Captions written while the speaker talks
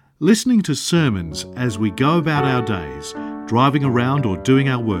Listening to sermons as we go about our days, driving around or doing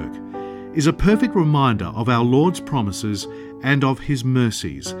our work, is a perfect reminder of our Lord's promises and of His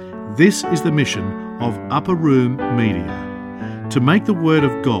mercies. This is the mission of Upper Room Media, to make the Word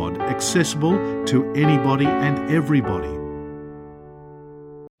of God accessible to anybody and everybody.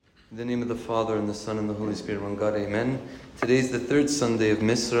 In the name of the Father, and the Son, and the Holy Spirit, one God, amen. Today is the third Sunday of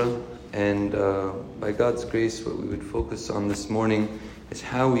Misra, and by God's grace, what we would focus on this morning is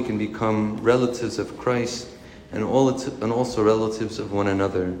how we can become relatives of Christ and also relatives of one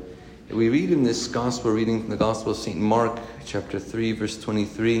another. We read in this Gospel reading from the Gospel of St. Mark, chapter 3, verse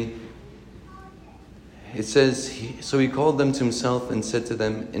 23, it says, So he called them to himself and said to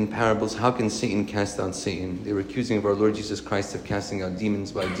them in parables, How can Satan cast out Satan? They were accusing of our Lord Jesus Christ of casting out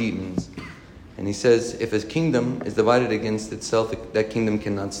demons by demons. And he says, if a kingdom is divided against itself, that kingdom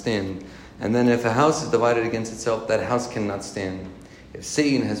cannot stand. And then if a house is divided against itself, that house cannot stand. If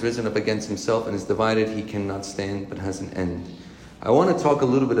Satan has risen up against himself and is divided, he cannot stand, but has an end. I want to talk a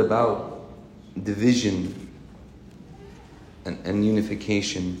little bit about division and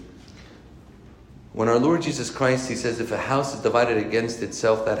unification. When our Lord Jesus Christ, He says, if a house is divided against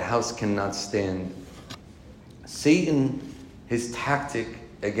itself, that house cannot stand. Satan, his tactic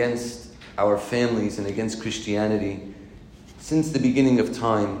against our families and against Christianity, since the beginning of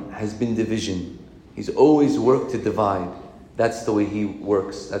time, has been division. He's always worked to divide. That's the way he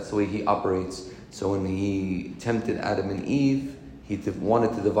works. That's the way he operates. So when he tempted Adam and Eve, he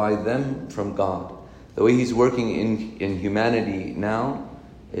wanted to divide them from God. The way he's working in humanity now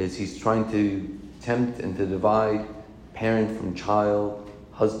is he's trying to tempt and to divide parent from child,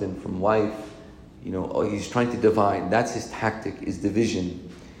 husband from wife. He's trying to divide. That's his tactic, is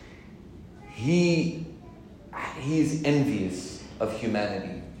division. He is envious of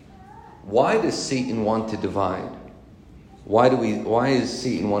humanity. Why does Satan want to divide? Why does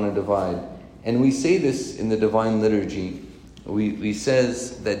Satan want to divide? And we say this in the Divine Liturgy. We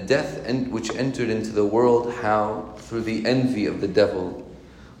says that death which entered into the world, how? Through the envy of the devil.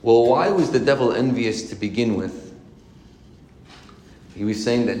 Well, why was the devil envious to begin with? He was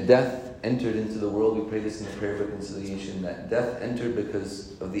saying that death entered into the world. We pray this in the prayer of reconciliation, that death entered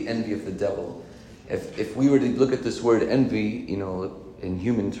because of the envy of the devil. If we were to look at this word envy, in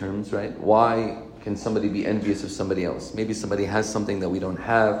human terms, right? Why can somebody be envious of somebody else? Maybe somebody has something that we don't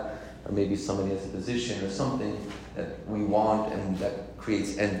have, or maybe somebody has a position or something that we want and that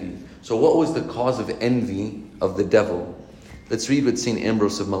creates envy. So what was the cause of envy of the devil? Let's read what St.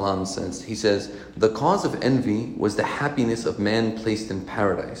 Ambrose of Milan says. He says, the cause of envy was the happiness of man placed in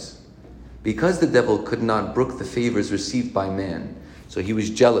paradise. Because the devil could not brook the favors received by man, so he was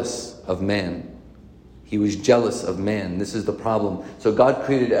jealous of man. He was jealous of man. This is the problem. So God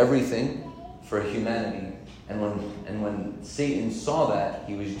created everything for humanity. And when Satan saw that,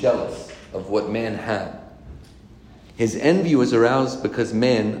 he was jealous of what man had. His envy was aroused because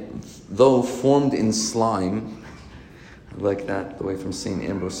man, though formed in slime, I like that, the way from St.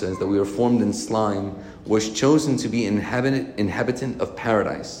 Ambrose says, that we were formed in slime, was chosen to be inhabitant of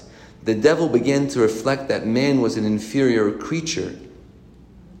paradise. The devil began to reflect that man was an inferior creature,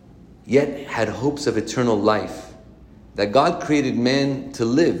 yet had hopes of eternal life. That God created man to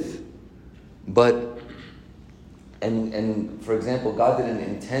live, and for example, God didn't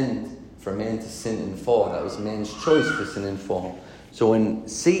intend for man to sin and fall. That was man's choice to sin and fall. So when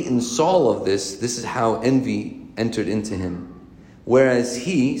Satan saw all of this is how envy entered into him. Whereas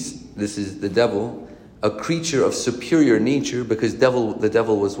this is the devil, a creature of superior nature, because the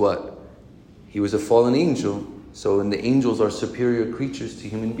devil was what? He was a fallen angel. So the angels are superior creatures to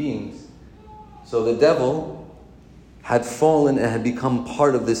human beings. So the devil had fallen and had become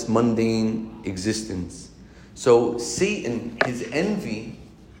part of this mundane existence. So Satan, his envy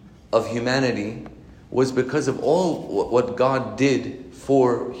of humanity was because of all what God did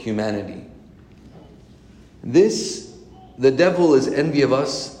for humanity. The devil is envy of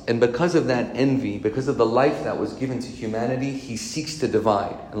us, and because of that envy, because of the life that was given to humanity, he seeks to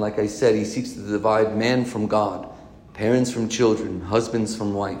divide. And like I said, he seeks to divide man from God, parents from children, husbands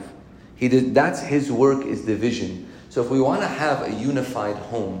from wife. That's his work, is division. So if we want to have a unified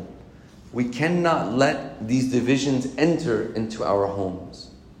home, we cannot let these divisions enter into our homes.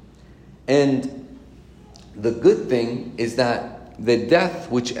 And the good thing is that the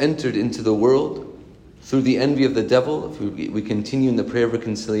death which entered into the world through the envy of the devil, if we continue in the prayer of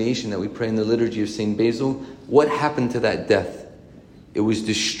reconciliation that we pray in the liturgy of St. Basil, what happened to that death? It was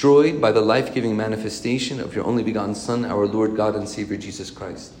destroyed by the life-giving manifestation of your only begotten Son, our Lord God and Savior Jesus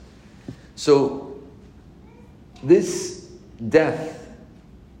Christ. So this death,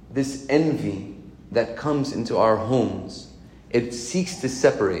 this envy that comes into our homes, it seeks to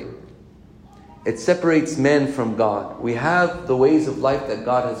separate. It separates man from God. We have the ways of life that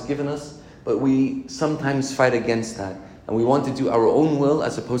God has given us, but we sometimes fight against that. And we want to do our own will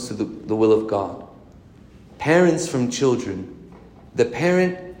as opposed to the will of God. Parents from children. The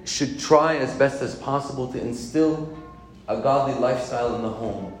parent should try as best as possible to instill a godly lifestyle in the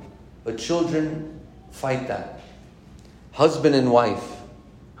home. But children fight that. Husband and wife.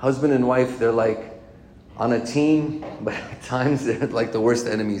 Husband and wife, they're like on a team, but at times they're like the worst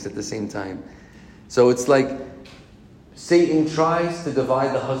enemies at the same time. So it's like Satan tries to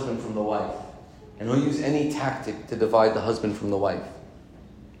divide the husband from the wife. And he'll use any tactic to divide the husband from the wife.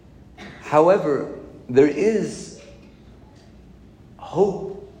 However, there is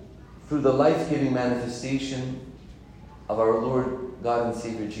hope through the life-giving manifestation of our Lord, God and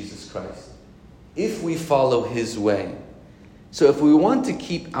Savior Jesus Christ, if we follow His way. So if we want to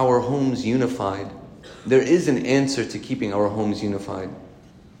keep our homes unified, there is an answer to keeping our homes unified.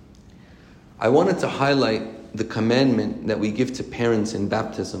 I wanted to highlight the commandment that we give to parents in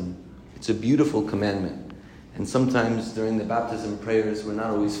baptism. It's a beautiful commandment. And sometimes during the baptism prayers, we're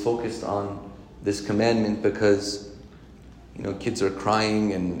not always focused on this commandment because, kids are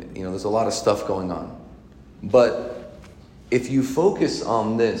crying and, there's a lot of stuff going on. But if you focus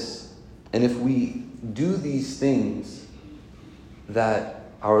on this, and if we do these things that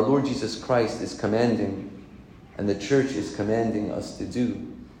our Lord Jesus Christ is commanding, and the church is commanding us to do,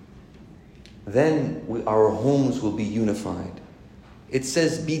 then our homes will be unified. It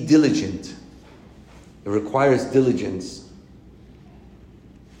says, be diligent. It requires diligence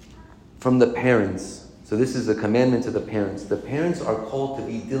from the parents. So this is a commandment to the parents. The parents are called to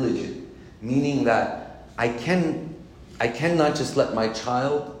be diligent, meaning that I cannot just let my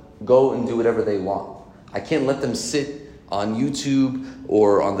child go and do whatever they want. I can't let them sit on YouTube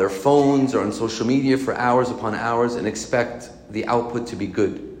or on their phones or on social media for hours upon hours and expect the output to be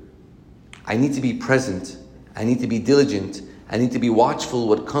good. I need to be present. I need to be diligent. I need to be watchful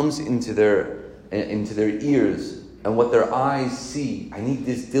what comes into their ears and what their eyes see. I need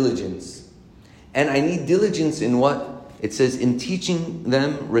this diligence. And I need diligence in what? It says, in teaching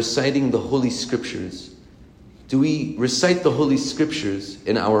them, reciting the Holy Scriptures. Do we recite the Holy Scriptures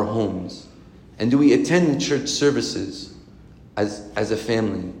in our homes? And do we attend church services as a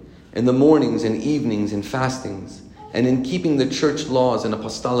family? In the mornings and evenings and fastings? And in keeping the church laws and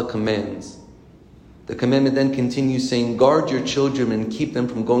apostolic commands? The commandment then continues saying, guard your children and keep them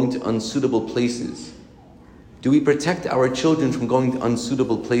from going to unsuitable places. Do we protect our children from going to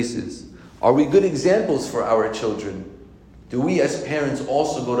unsuitable places? Are we good examples for our children? Do we as parents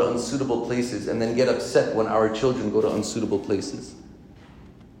also go to unsuitable places and then get upset when our children go to unsuitable places?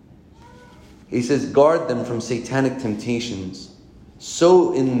 He says, guard them from satanic temptations.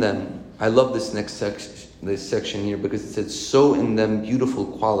 Sow in them. I love this next section here because it says, sow in them beautiful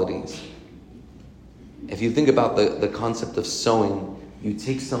qualities. If you think about the concept of sewing, you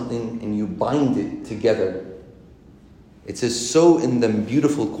take something and you bind it together. It says, sow in them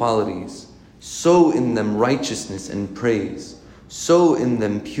beautiful qualities. Sow in them righteousness and praise. Sow in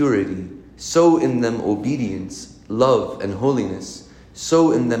them purity. Sow in them obedience, love and holiness.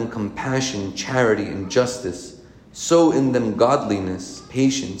 Sow in them compassion, charity and justice. Sow in them godliness,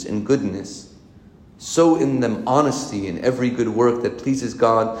 patience and goodness. Sow in them honesty and every good work that pleases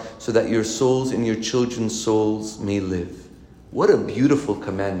God, so that your souls and your children's souls may live. What a beautiful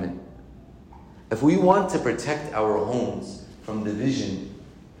commandment. If we want to protect our homes from division,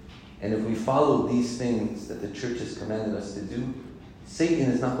 and if we follow these things that the church has commanded us to do,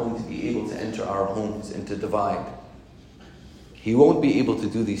 Satan is not going to be able to enter our homes and to divide. He won't be able to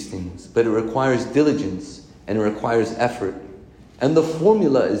do these things, but it requires diligence and it requires effort. And the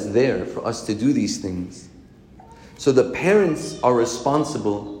formula is there for us to do these things. So the parents are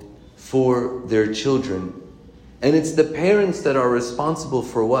responsible for their children. And it's the parents that are responsible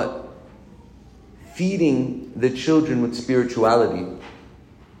for what? Feeding the children with spirituality.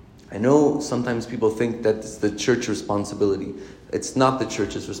 I know sometimes people think that it's the church's responsibility. It's not the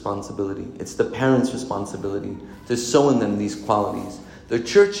church's responsibility. It's the parents' responsibility to sow in them these qualities. The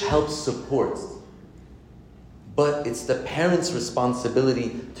church helps support, but it's the parents'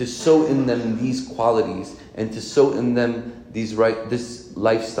 responsibility to sow in them these qualities and to sow in them this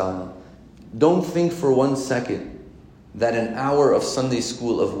lifestyle. Don't think for 1 second that an hour of Sunday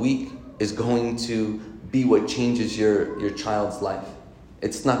school a week is going to be what changes your child's life.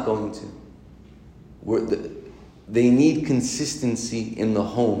 It's not going to. They need consistency in the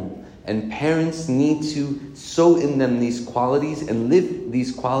home. And parents need to sow in them these qualities and live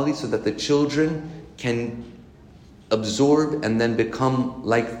these qualities so that the children can absorb and then become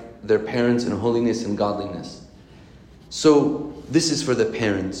like their parents in holiness and godliness. So this is for the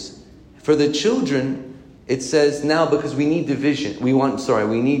parents. For the children, it says now because we need division. We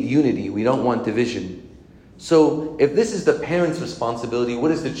need unity. We don't want division. So if this is the parents' responsibility,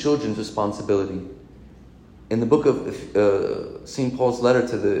 what is the children's responsibility? In the book of St. Paul's letter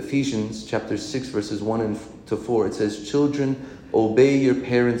to the Ephesians, chapter 6, verses 1 to 4, it says, "Children, obey your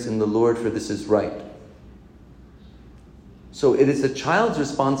parents in the Lord, for this is right." So it is a child's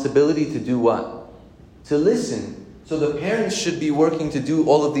responsibility to do what? To listen. So the parents should be working to do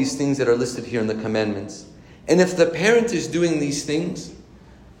all of these things that are listed here in the commandments. And if the parent is doing these things,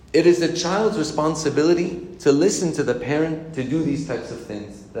 it is the child's responsibility to listen to the parent to do these types of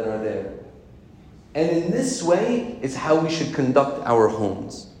things that are there. And in this way is how we should conduct our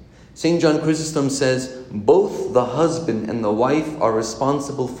homes. St. John Chrysostom says, both the husband and the wife are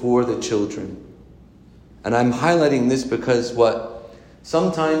responsible for the children. And I'm highlighting this because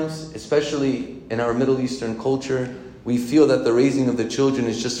sometimes, especially in our Middle Eastern culture, we feel that the raising of the children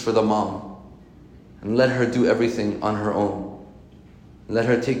is just for the mom. And let her do everything on her own. Let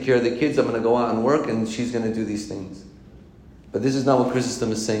her take care of the kids. I'm going to go out and work and she's going to do these things. But this is not what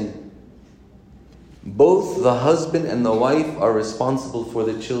Chrysostom is saying. Both the husband and the wife are responsible for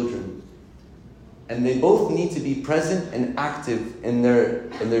the children. And they both need to be present and active in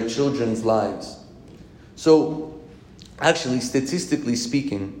their children's lives. So, actually, statistically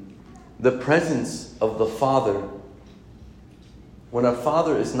speaking, the presence of the father, when a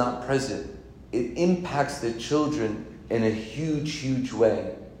father is not present, it impacts the children in a huge, huge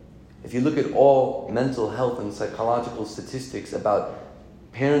way. If you look at all mental health and psychological statistics about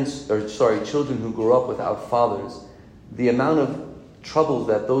children who grow up without fathers, the amount of trouble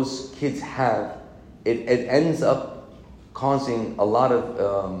that those kids have, it ends up causing a lot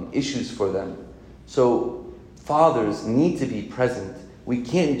of issues for them. So fathers need to be present. We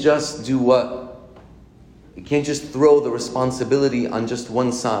can't just we can't just throw the responsibility on just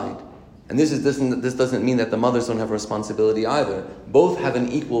one side. And this doesn't mean that the mothers don't have a responsibility either. Both have an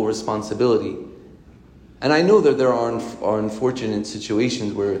equal responsibility. And I know that there are unfortunate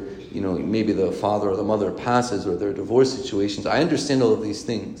situations where, maybe the father or the mother passes, or there are divorce situations. I understand all of these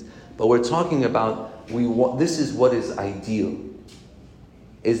things. But we're talking about, this is what is ideal.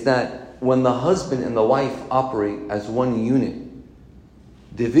 Is that when the husband and the wife operate as one unit,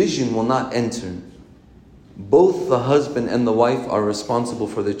 division will not enter. Both the husband and the wife are responsible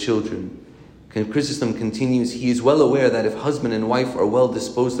for the children. Chrysostom continues, he is well aware that if husband and wife are well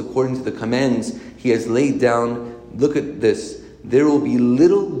disposed according to the commands he has laid down, look at this, there will be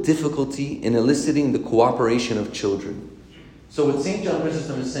little difficulty in eliciting the cooperation of children. So what St. John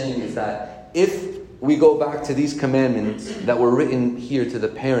Chrysostom is saying is that if we go back to these commandments that were written here to the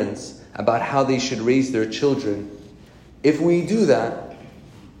parents about how they should raise their children, if we do that,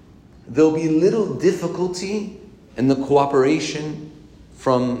 there'll be little difficulty in the cooperation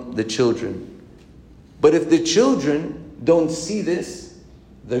from the children. But if the children don't see this,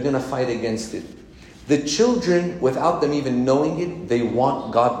 they're going to fight against it. The children, without them even knowing it, they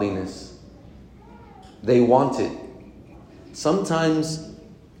want godliness. They want it. Sometimes,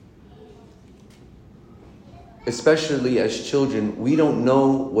 especially as children, we don't know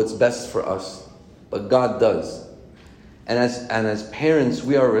what's best for us, but God does. And as parents,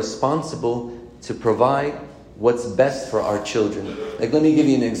 we are responsible to provide what's best for our children. Like, let me give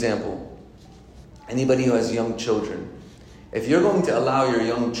you an example. Anybody who has young children, if you're going to allow your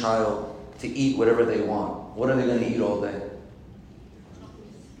young child to eat whatever they want, what are they going to eat all day?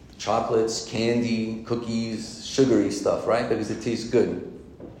 Chocolates, candy, cookies, sugary stuff, right? Because it tastes good.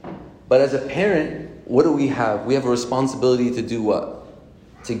 But as a parent, what do we have? We have a responsibility to do what?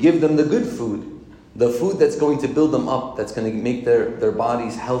 To give them the good food. The food that's going to build them up, that's going to make their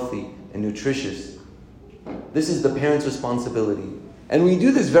bodies healthy and nutritious. This is the parent's responsibility. And we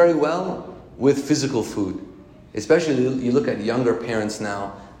do this very well with physical food. Especially, you look at younger parents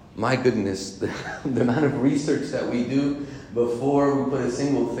now, my goodness, the amount of research that we do before we put a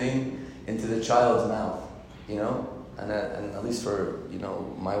single thing into the child's mouth, And at least for,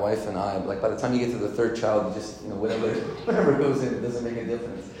 my wife and I, like by the time you get to the third child, you just, whatever goes in, it doesn't make a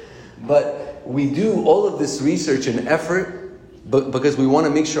difference. But we do all of this research and effort because we want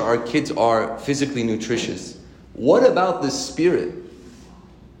to make sure our kids are physically nutritious. What about the spirit?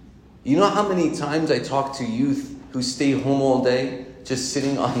 You know how many times I talk to youth who stay home all day, just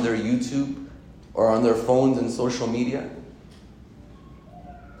sitting on their YouTube or on their phones and social media?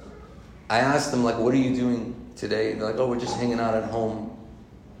 I ask them, what are you doing today? And they're like, we're just hanging out at home,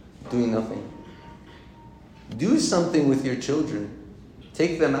 doing nothing. Do something with your children.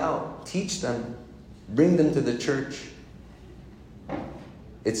 Take them out. Teach them. Bring them to the church.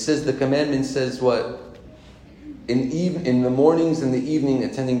 It says, the commandment says what? in the mornings and the evening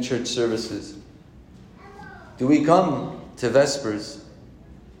attending church services? Do we come to Vespers?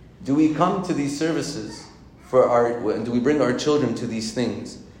 Do we come to these services do we bring our children to these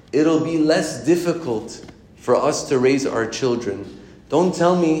things? It'll be less difficult for us to raise our children. Don't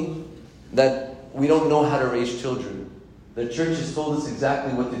tell me that we don't know how to raise children. The church has told us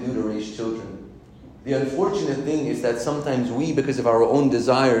exactly what to do to raise children. The unfortunate thing is that sometimes we, because of our own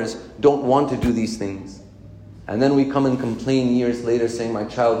desires, don't want to do these things. And then we come and complain years later saying, my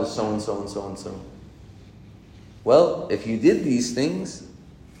child is so and so and so and so. Well, if you did these things,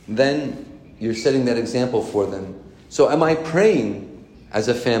 then you're setting that example for them. So am I praying as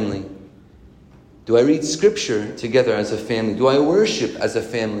a family? Do I read scripture together as a family? Do I worship as a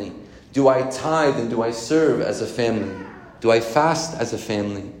family? Do I tithe and do I serve as a family? Do I fast as a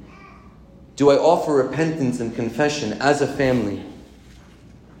family? Do I offer repentance and confession as a family?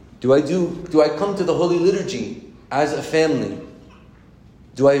 Do I come to the Holy Liturgy as a family?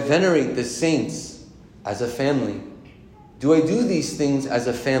 Do I venerate the saints as a family? Do I do these things as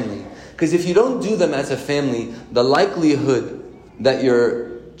a family? Because if you don't do them as a family, the likelihood that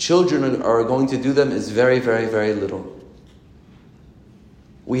your children are going to do them is very, very, very little.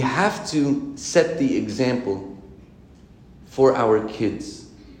 We have to set the example for our kids.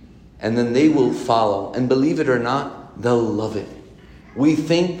 And then they will follow. And believe it or not, they'll love it. We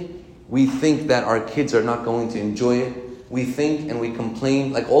think that our kids are not going to enjoy it. We think and we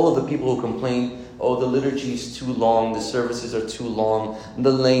complain, like all of the people who complain, oh, the liturgy is too long, the services are too long,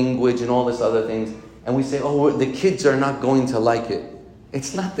 the language and all this other things. And we say, oh, the kids are not going to like it.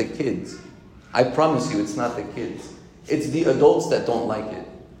 It's not the kids. I promise you, it's not the kids. It's the adults that don't like it.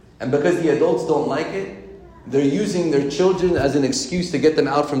 And because the adults don't like it, they're using their children as an excuse to get them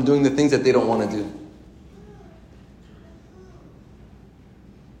out from doing the things that they don't want to do.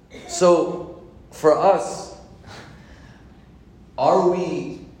 So, for us, are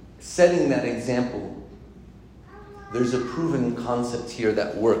we setting that example? There's a proven concept here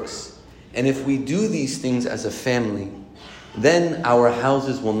that works. And if we do these things as a family, then our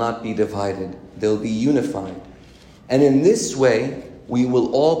houses will not be divided. They'll be unified. And in this way, we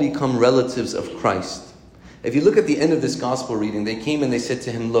will all become relatives of Christ. If you look at the end of this gospel reading, they came and they said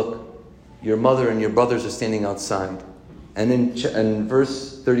to him, look, your mother and your brothers are standing outside. And in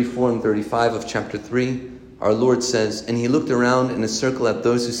verse 34 and 35 of chapter 3, our Lord says, and he looked around in a circle at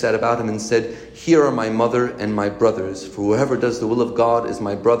those who sat about him and said, here are my mother and my brothers, for whoever does the will of God is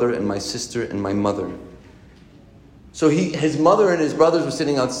my brother and my sister and my mother. So his mother and his brothers were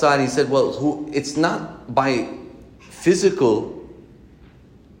sitting outside. He said, well, it's not by physical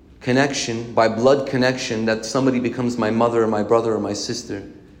connection, by blood connection, that somebody becomes my mother or my brother or my sister.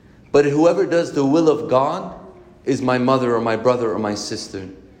 But whoever does the will of God is my mother or my brother or my sister.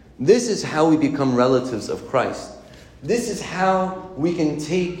 This is how we become relatives of Christ. This is how we can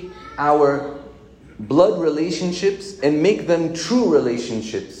take our blood relationships and make them true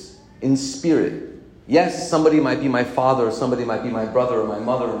relationships in spirit. Yes, somebody might be my father, or somebody might be my brother or my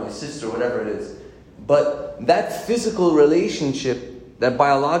mother or my sister, whatever it is. But that physical relationship, that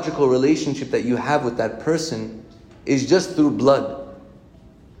biological relationship that you have with that person is just through blood.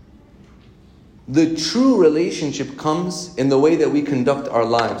 The true relationship comes in the way that we conduct our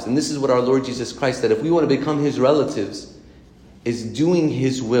lives. And this is what our Lord Jesus Christ said. If we want to become His relatives, is doing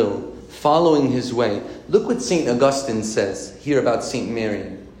His will, following His way. Look what St. Augustine says here about St.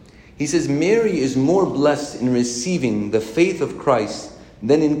 Mary. He says, Mary is more blessed in receiving the faith of Christ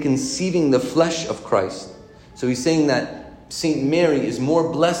than in conceiving the flesh of Christ. So he's saying that St. Mary is more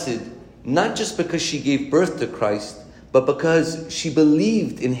blessed, not just because she gave birth to Christ, but because she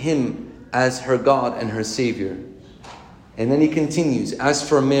believed in Him as her God and her Savior. And then he continues, as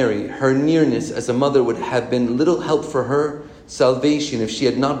for Mary, her nearness as a mother would have been little help for her salvation if she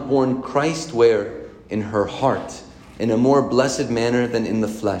had not borne Christ where? In her heart, in a more blessed manner than in the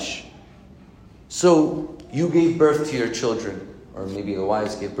flesh. So, you gave birth to your children, or maybe the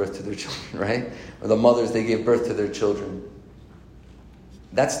wives gave birth to their children, right? Or the mothers, they gave birth to their children.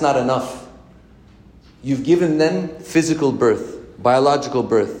 That's not enough. You've given them physical birth, biological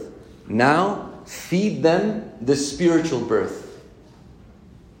birth. Now, feed them the spiritual birth.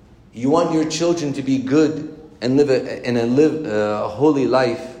 You want your children to be good and live a holy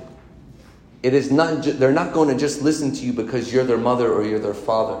life. It is not. They're not going to just listen to you because you're their mother or you're their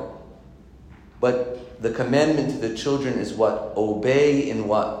father. But the commandment to the children is what? Obey in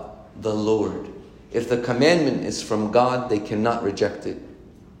what? The Lord. If the commandment is from God, they cannot reject it.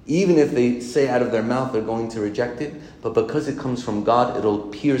 Even if they say out of their mouth they're going to reject it, but because it comes from God, it'll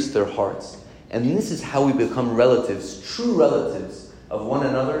pierce their hearts. And this is how we become relatives, true relatives of one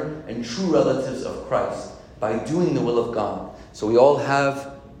another and true relatives of Christ. by doing the will of God. So we all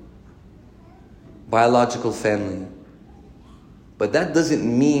have biological family. But that doesn't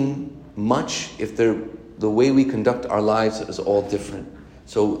mean much if the way we conduct our lives is all different.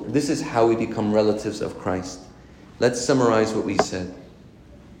 So this is how we become relatives of Christ. Let's summarize what we said.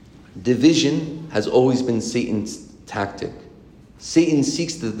 Division has always been Satan's tactic. Satan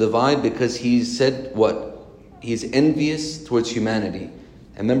seeks to divide because he said what? He's envious towards humanity.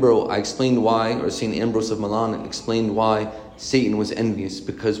 And remember, I explained why, or St. Ambrose of Milan explained why Satan was envious,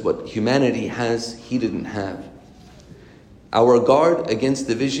 because what humanity has, he didn't have. Our guard against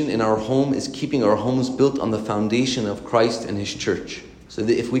division in our home is keeping our homes built on the foundation of Christ and His church. So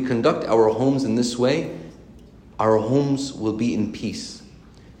that if we conduct our homes in this way, our homes will be in peace.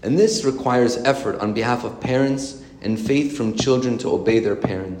 And this requires effort on behalf of parents and faith from children to obey their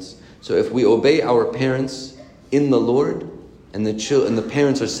parents. So if we obey our parents in the Lord, and the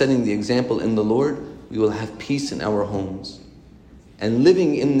parents are setting the example in the Lord, we will have peace in our homes. And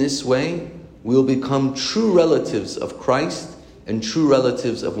living in this way, we will become true relatives of Christ and true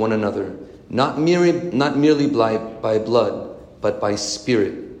relatives of one another. Not merely by blood, but by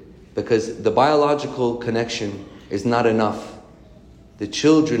spirit. Because the biological connection is not enough. The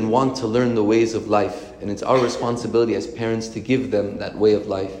children want to learn the ways of life, and it's our responsibility as parents to give them that way of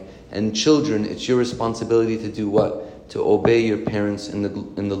life. And children, it's your responsibility to do what? To obey your parents in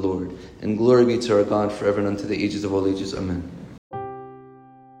the Lord. And glory be to our God forever and unto the ages of all ages. Amen.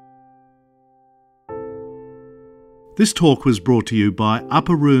 This talk was brought to you by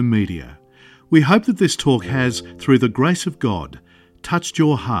Upper Room Media. We hope that this talk has, through the grace of God, touched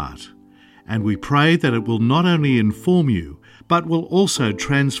your heart. And we pray that it will not only inform you, but will also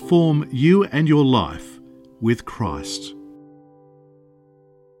transform you and your life with Christ.